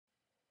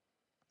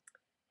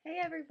Hey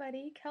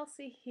everybody,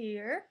 Kelsey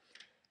here.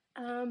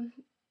 Um,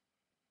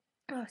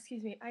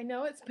 excuse me. I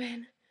know it's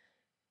been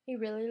a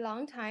really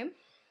long time.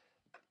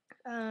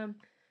 Um,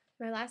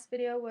 my last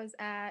video was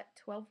at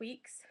 12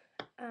 weeks.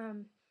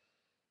 Um,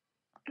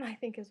 I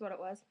think is what it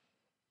was.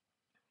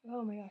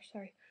 Oh my gosh,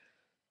 sorry.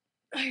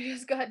 I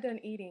just got done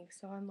eating,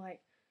 so I'm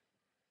like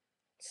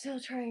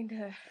still trying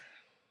to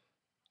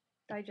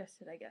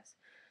digest it, I guess.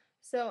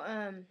 So,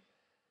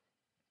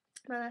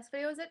 my last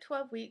video was at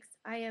 12 weeks.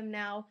 I am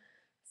now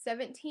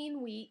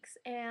 17 weeks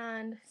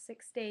and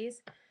 6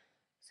 days.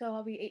 So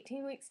I'll be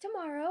 18 weeks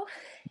tomorrow.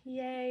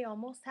 Yay,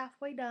 almost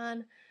halfway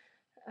done.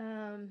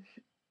 Um,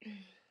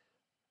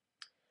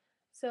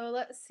 so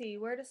let's see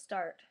where to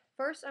start.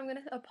 First, I'm going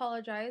to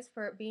apologize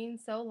for it being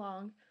so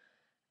long.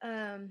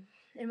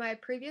 In my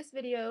previous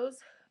videos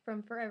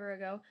from forever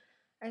ago,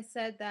 I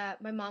said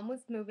that my mom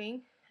was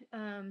moving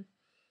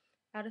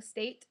out of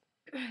state.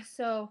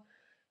 So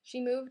she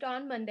moved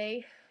on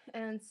Monday,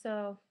 and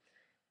so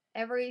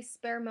every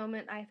spare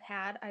moment I've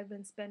had, I've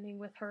been spending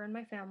with her and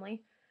my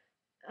family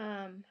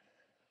um,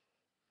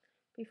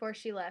 before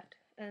she left.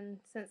 And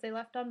since they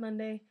left on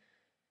Monday,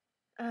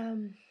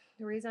 the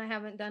reason I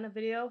haven't done a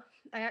video,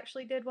 I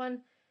actually did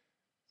one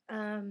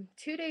 2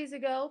 days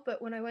ago,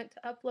 but when I went to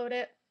upload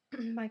it,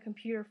 my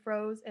computer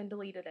froze and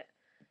deleted it.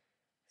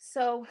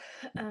 So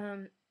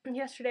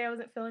yesterday I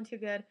wasn't feeling too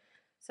good,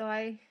 so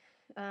I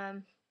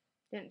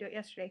didn't do it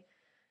yesterday.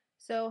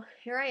 So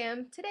here I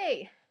am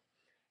today,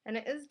 and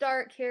it is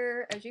dark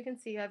here. As you can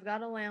see, I've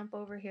got a lamp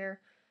over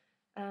here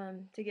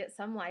to get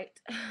some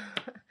light.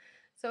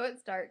 So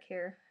it's dark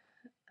here.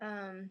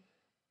 Um,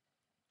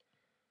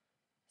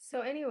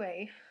 so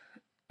anyway,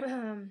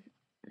 um,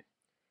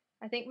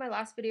 I think my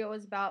last video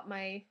was about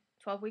my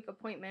 12-week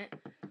appointment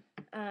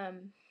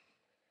um,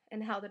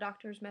 and how the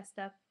doctors messed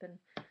up and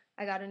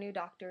I got a new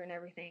doctor and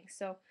everything.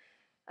 So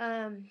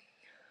um,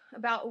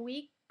 about a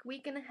week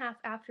and a half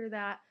after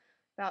that,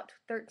 about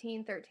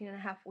 13 and a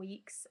half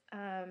weeks,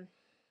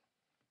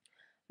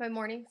 my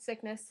morning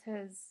sickness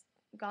has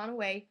gone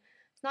away.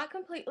 It's not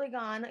completely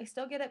gone. I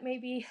still get it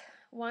maybe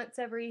once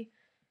every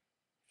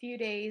few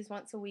days,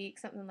 once a week,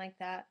 something like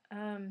that.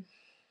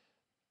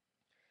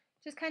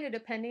 Just kind of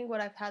depending what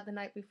I've had the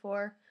night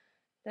before.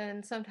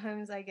 Then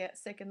sometimes I get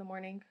sick in the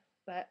morning,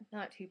 but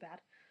not too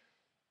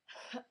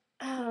bad.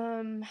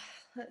 Um,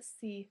 let's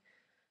see.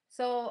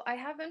 So I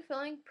have been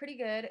feeling pretty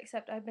good,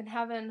 except I've been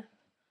having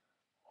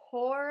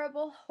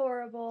horrible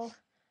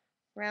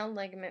round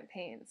ligament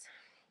pains.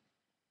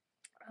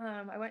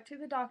 I went to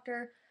the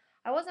doctor.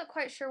 I wasn't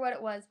quite sure what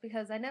it was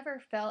because I never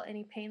felt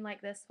any pain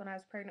like this when I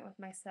was pregnant with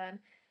my son.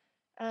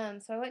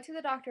 So I went to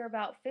the doctor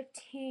about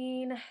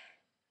 15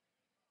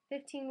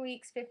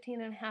 weeks,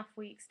 15 and a half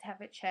weeks to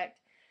have it checked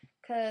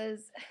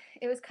because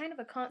it was kind of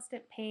a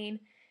constant pain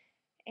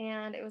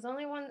and it was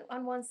only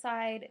on one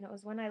side, and it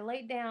was when I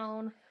laid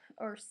down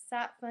or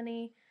sat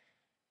funny.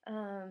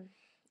 Um,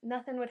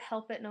 Nothing would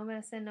help it, no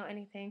medicine, no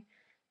anything.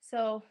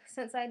 So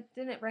since I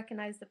didn't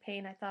recognize the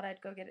pain, I thought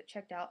I'd go get it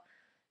checked out.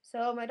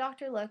 So my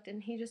doctor looked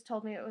and he just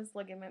told me it was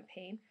ligament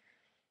pain.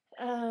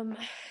 Um,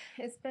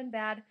 it's been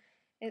bad.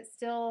 It's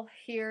still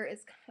here.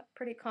 It's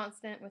pretty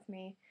constant with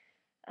me,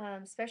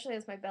 especially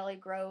as my belly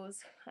grows.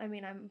 I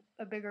mean, I'm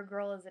a bigger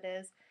girl as it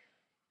is,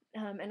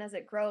 and as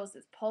it grows,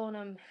 it's pulling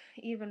them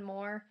even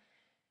more.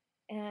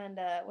 And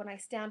when I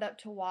stand up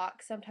to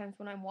walk, sometimes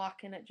when I'm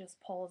walking, it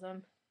just pulls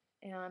them.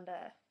 And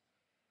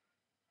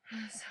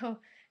so,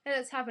 and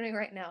it's happening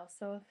right now.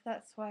 So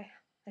that's why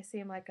I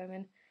seem like I'm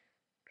in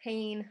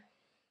pain,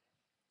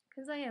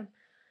 because I am.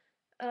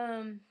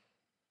 Um,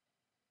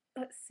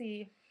 let's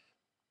see.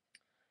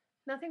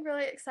 Nothing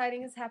really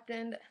exciting has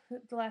happened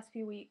the last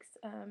few weeks.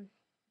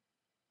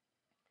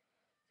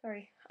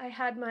 Sorry, I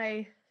had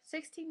my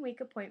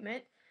 16-week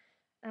appointment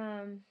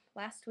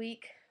last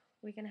week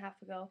and a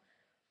half ago.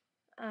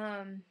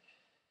 Um,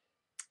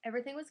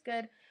 Everything was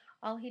good.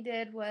 All he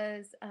did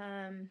was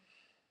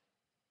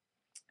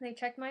they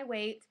checked my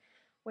weight,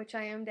 which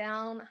I am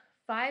down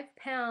 5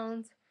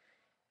 pounds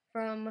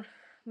from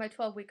my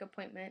 12-week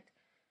appointment.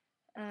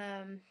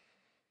 Um,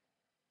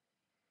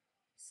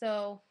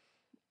 so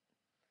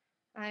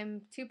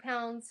I'm 2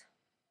 pounds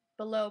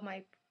below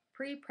my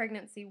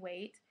pre-pregnancy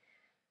weight,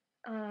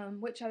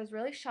 which I was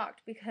really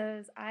shocked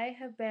because I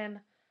have been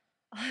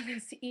on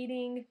this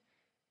eating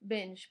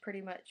binge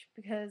pretty much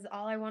because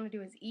all I want to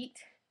do is eat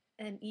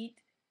and eat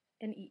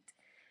and eat.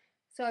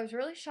 So I was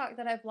really shocked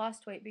that I've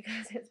lost weight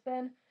because it's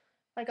been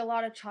like a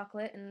lot of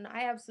chocolate, and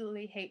I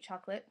absolutely hate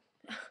chocolate.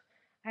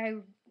 I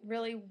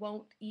really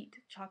won't eat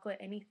chocolate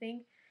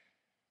anything.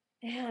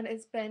 And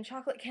it's been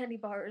chocolate candy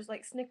bars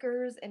like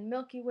Snickers and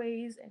Milky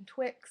Ways and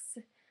Twix.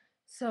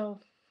 So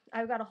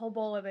I've got a whole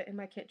bowl of it in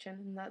my kitchen,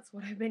 and that's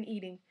what I've been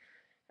eating.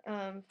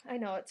 I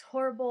know it's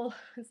horrible,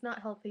 it's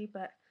not healthy,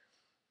 but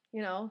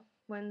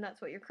when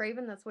that's what you're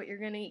craving, that's what you're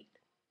gonna eat.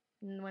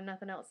 And when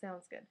nothing else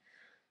sounds good.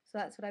 So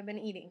that's what I've been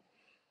eating.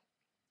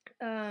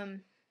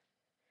 Um,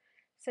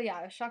 so yeah,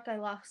 I was shocked I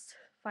lost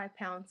 5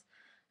 pounds.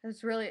 I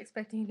was really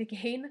expecting to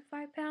gain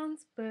 5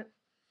 pounds, but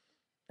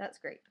that's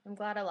great. I'm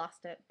glad I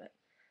lost it, but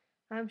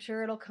I'm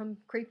sure it'll come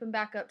creeping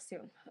back up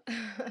soon.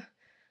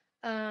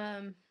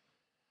 um,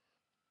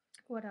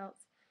 what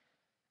else?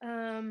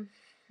 Um,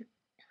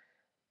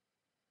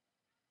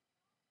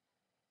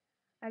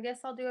 I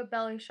guess I'll do a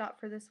belly shot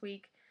for this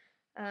week,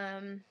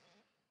 um,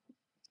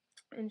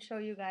 and show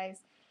you guys.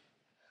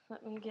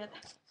 Let me get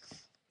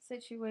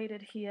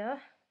situated here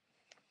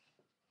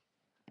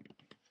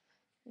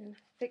and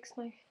fix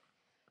my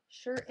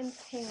shirt and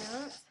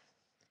pants.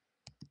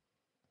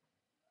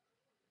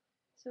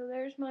 So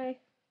there's my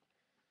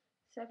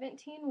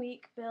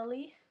 17-week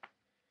belly.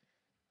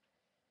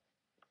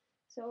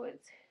 So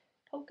it's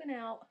poking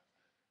out.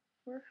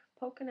 We're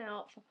poking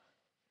out.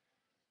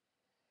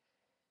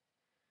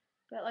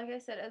 But like I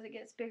said, as it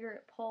gets bigger,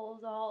 it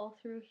pulls all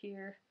through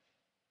here.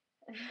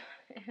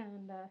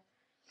 and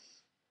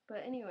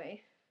but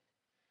anyway,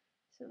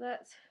 so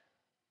that's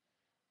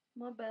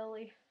my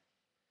belly.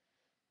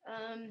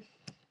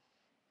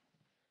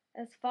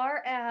 As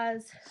far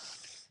as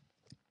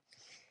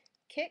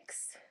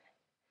kicks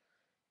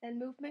and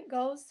movement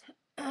goes,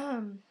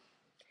 I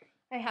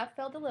have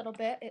felt a little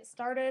bit. It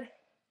started,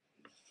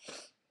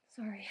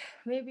 sorry,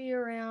 maybe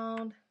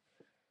around,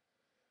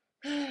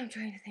 I'm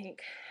trying to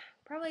think,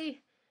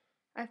 probably,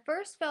 I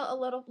first felt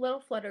a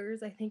little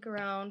flutters, I think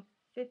around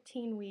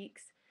 15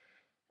 weeks.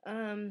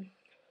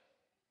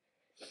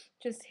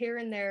 Just here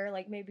and there,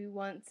 like maybe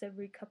once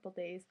every couple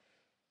days.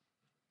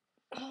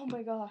 Oh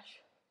my gosh.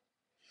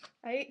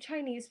 I ate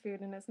Chinese food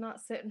and it's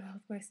not sitting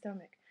with my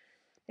stomach.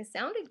 It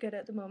sounded good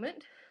at the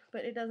moment,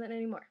 but it doesn't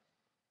anymore.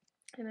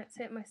 And it's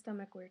hit my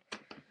stomach weird.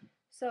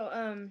 So,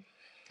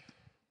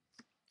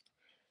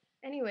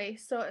 anyway,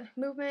 so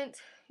movement,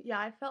 yeah,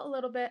 I felt a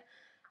little bit.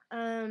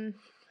 I've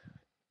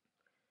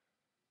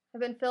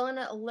been feeling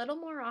it a little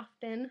more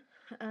often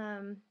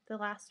the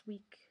last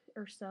week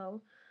or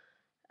so.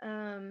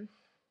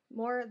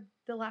 More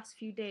the last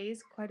few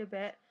days, quite a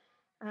bit.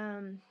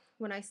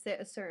 When I sit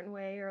a certain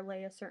way or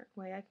lay a certain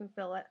way, I can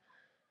feel it.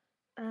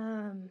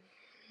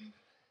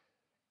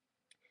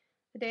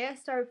 The day I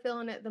started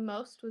feeling it the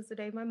most was the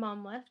day my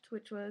mom left,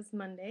 which was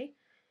Monday.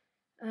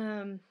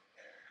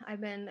 I've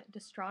been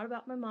distraught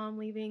about my mom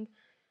leaving.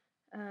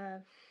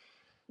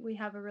 We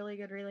have a really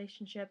good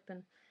relationship,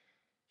 and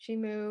she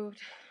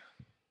moved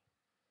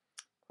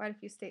quite a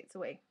few states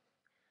away.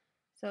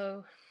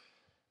 So,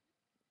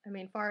 I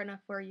mean, far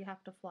enough where you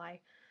have to fly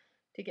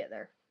to get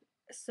there.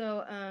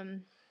 So,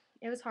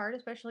 it was hard,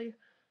 especially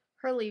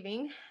her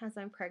leaving as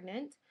I'm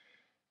pregnant.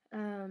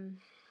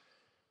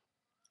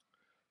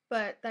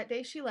 But that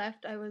day she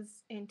left, I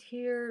was in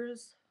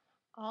tears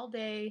all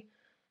day,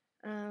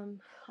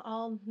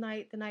 all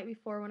night, the night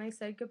before when I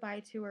said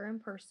goodbye to her in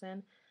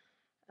person.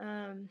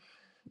 And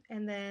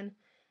then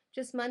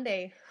just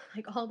Monday,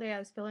 like all day, I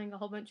was feeling a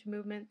whole bunch of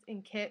movements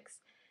and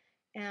kicks.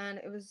 And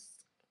it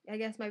was, I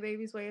guess, my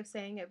baby's way of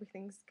saying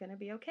everything's going to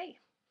be okay.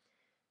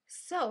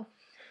 So,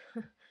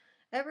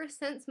 ever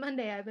since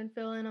Monday, I've been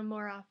feeling them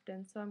more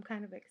often. So I'm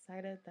kind of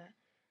excited that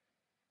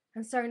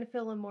I'm starting to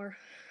feel them more.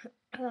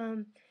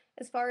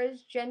 As far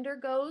as gender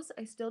goes,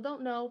 I still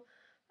don't know.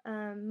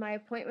 My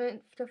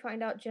appointment to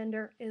find out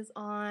gender is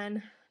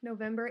on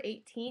November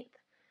 18th.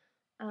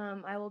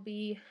 I will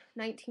be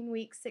 19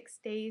 weeks, 6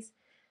 days.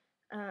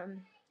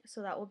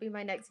 So that will be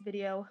my next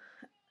video.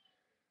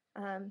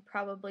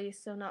 Probably,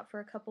 so not for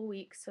a couple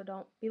weeks, so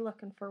don't be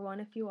looking for one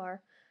if you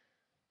are.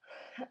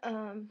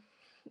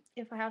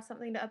 If I have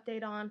something to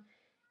update on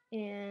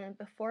and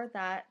before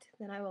that,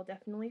 then I will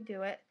definitely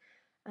do it.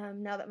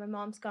 Now that my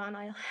mom's gone,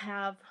 I'll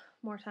have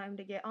more time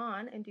to get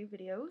on and do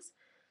videos,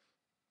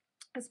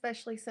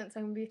 especially since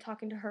I'm going to be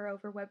talking to her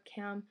over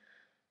webcam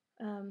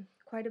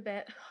quite a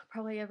bit,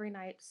 probably every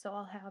night, so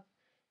I'll have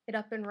it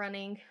up and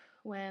running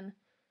when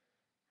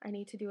I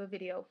need to do a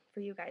video for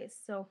you guys.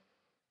 So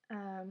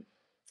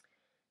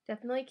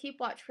definitely keep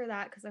watch for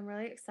that because I'm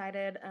really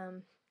excited.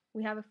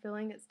 We have a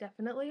feeling it's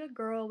definitely a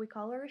girl. We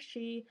call her a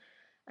she.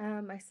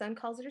 My son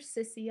calls her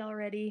Sissy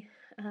already,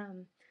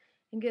 and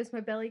gives my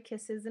belly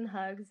kisses and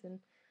hugs, and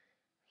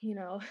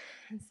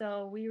and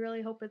so we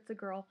really hope it's a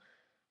girl.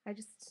 I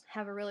just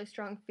have a really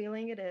strong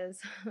feeling it is,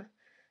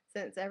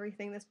 since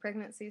everything this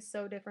pregnancy is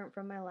so different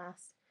from my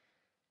last.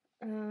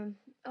 Oh,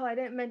 I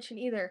didn't mention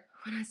either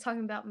when I was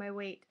talking about my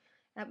weight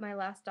at my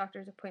last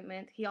doctor's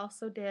appointment. He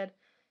also did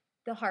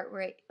the heart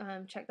rate,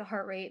 check the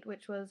heart rate,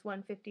 which was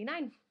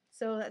 159.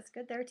 So that's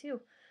good there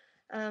too.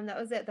 That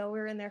was it though. We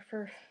were in there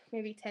for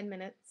maybe 10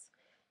 minutes.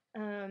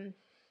 And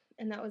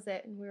that was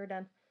it, and we were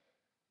done.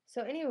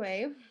 So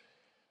anyway,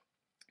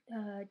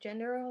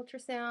 gender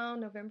ultrasound,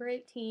 November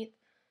 18th.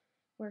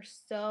 We're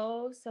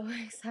so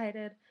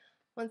excited.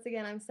 Once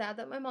again, I'm sad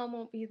that my mom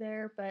won't be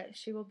there, but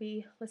she will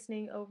be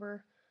listening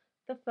over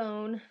the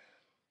phone.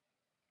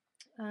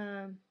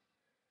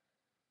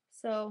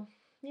 So,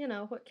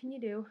 what can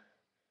you do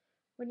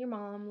when your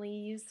mom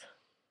leaves?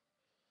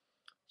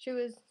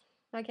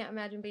 I can't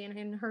imagine being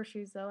in her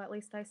shoes though. At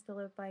least I still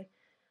live by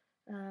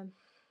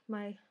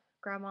my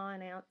grandma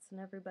and aunts and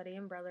everybody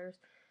and brothers.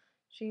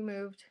 She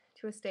moved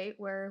to a state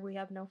where we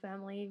have no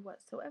family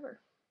whatsoever.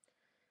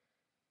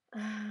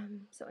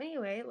 So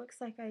anyway, it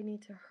looks like I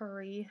need to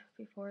hurry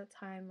before the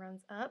time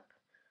runs up.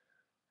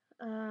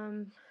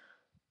 Um,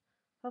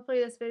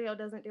 Hopefully this video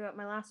doesn't do it.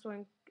 My last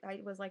one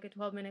was like a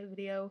 12-minute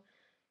video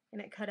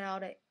and it cut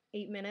out at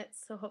 8 minutes,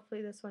 so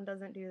hopefully this one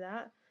doesn't do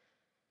that.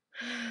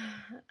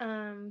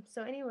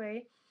 So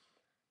anyway,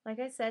 like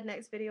I said,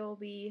 next video will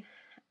be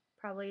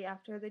probably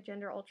after the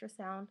gender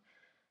ultrasound,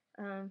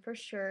 for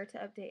sure, to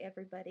update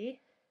everybody.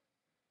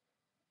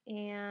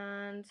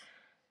 And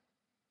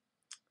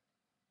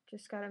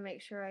just got to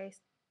make sure I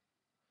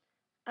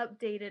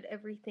updated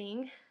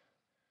everything.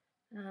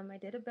 I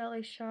did a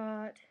belly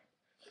shot,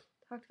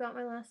 talked about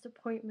my last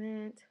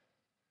appointment.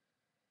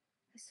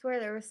 I swear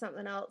there was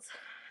something else.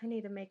 I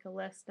need to make a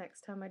list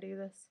next time I do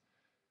this.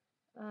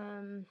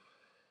 I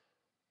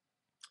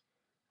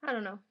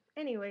don't know.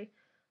 Anyway,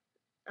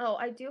 oh,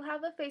 I do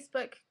have a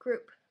Facebook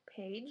group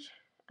page.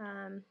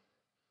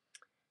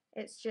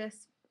 It's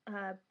just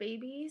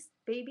Baby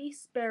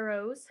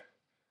Sparrows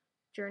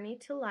Journey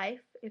to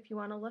Life, if you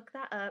want to look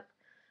that up,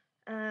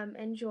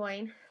 and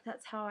join.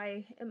 That's how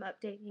I am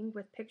updating,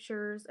 with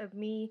pictures of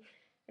me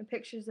and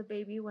pictures of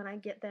baby when I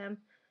get them.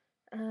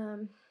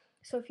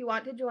 So if you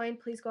want to join,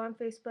 please go on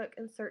Facebook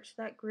and search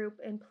that group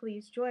and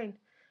please join.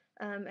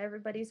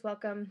 Everybody's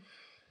welcome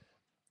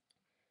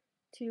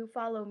to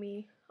follow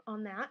me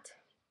on that.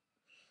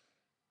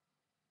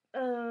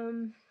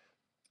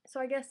 So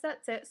I guess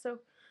that's it. So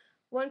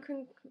one,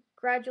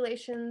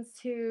 congratulations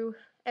to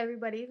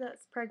everybody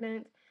that's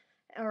pregnant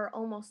or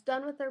almost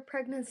done with their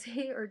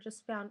pregnancy or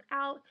just found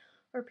out,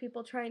 or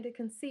people trying to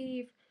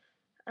conceive.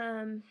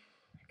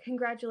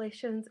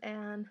 Congratulations,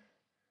 and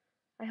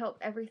I hope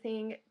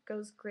everything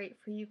goes great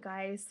for you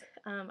guys.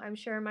 I'm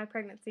sharing my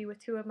pregnancy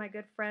with two of my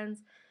good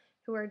friends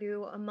who are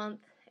due a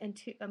month and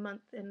 2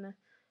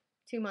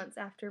 months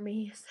after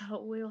me,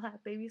 so we'll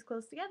have babies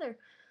close together.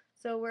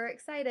 So we're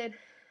excited.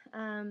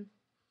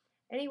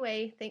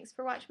 Anyway, thanks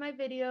for watching my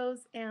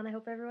videos, and I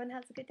hope everyone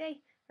has a good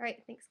day. All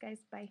right, thanks guys,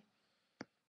 bye.